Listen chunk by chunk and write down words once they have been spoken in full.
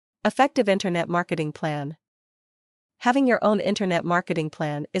Effective Internet Marketing Plan. Having your own internet marketing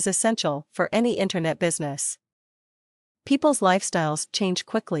plan is essential for any internet business. People's lifestyles change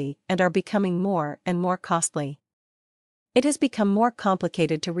quickly and are becoming more and more costly. It has become more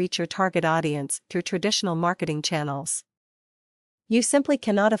complicated to reach your target audience through traditional marketing channels. You simply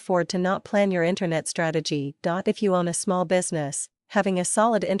cannot afford to not plan your internet strategy. If you own a small business, having a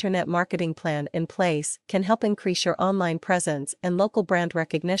solid internet marketing plan in place can help increase your online presence and local brand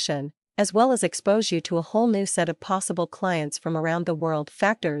recognition, as well as expose you to a whole new set of possible clients from around the world.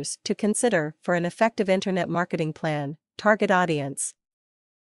 Factors to consider for an effective internet marketing plan. Target audience.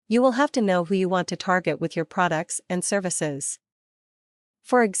 You will have to know who you want to target with your products and services.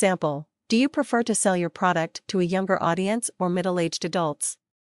 For example, do you prefer to sell your product to a younger audience or middle-aged adults?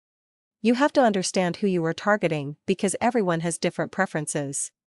 You have to understand who you are targeting because everyone has different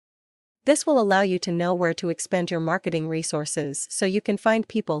preferences. This will allow you to know where to expend your marketing resources so you can find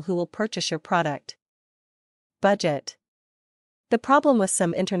people who will purchase your product. Budget. The problem with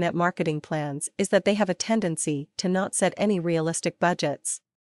some internet marketing plans is that they have a tendency to not set any realistic budgets.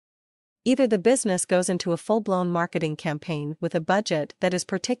 Either the business goes into a full-blown marketing campaign with a budget that is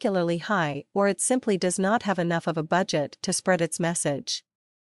particularly high, or it simply does not have enough of a budget to spread its message.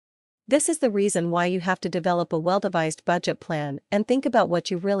 This is the reason why you have to develop a well-devised budget plan and think about what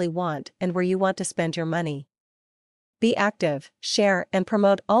you really want and where you want to spend your money. Be active, share and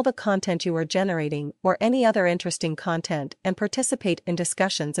promote all the content you are generating or any other interesting content, and participate in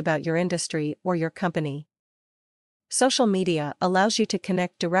discussions about your industry or your company. Social media allows you to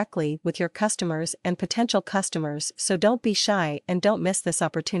connect directly with your customers and potential customers, so don't be shy and don't miss this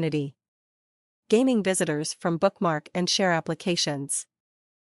opportunity. Gaining visitors from bookmark and share applications.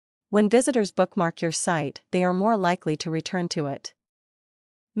 When visitors bookmark your site, they are more likely to return to it.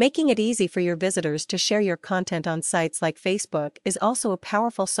 Making it easy for your visitors to share your content on sites like Facebook is also a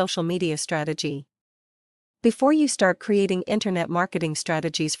powerful social media strategy. Before you start creating internet marketing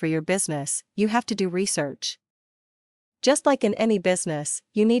strategies for your business, you have to do research. Just like in any business,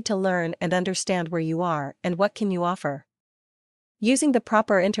 you need to learn and understand where you are and what can you offer. Using the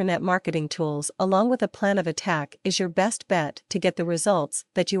proper internet marketing tools along with a plan of attack is your best bet to get the results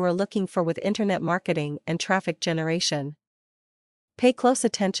that you are looking for with internet marketing and traffic generation. Pay close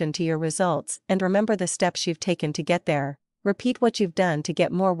attention to your results and remember the steps you've taken to get there. Repeat what you've done to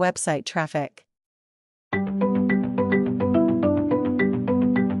get more website traffic.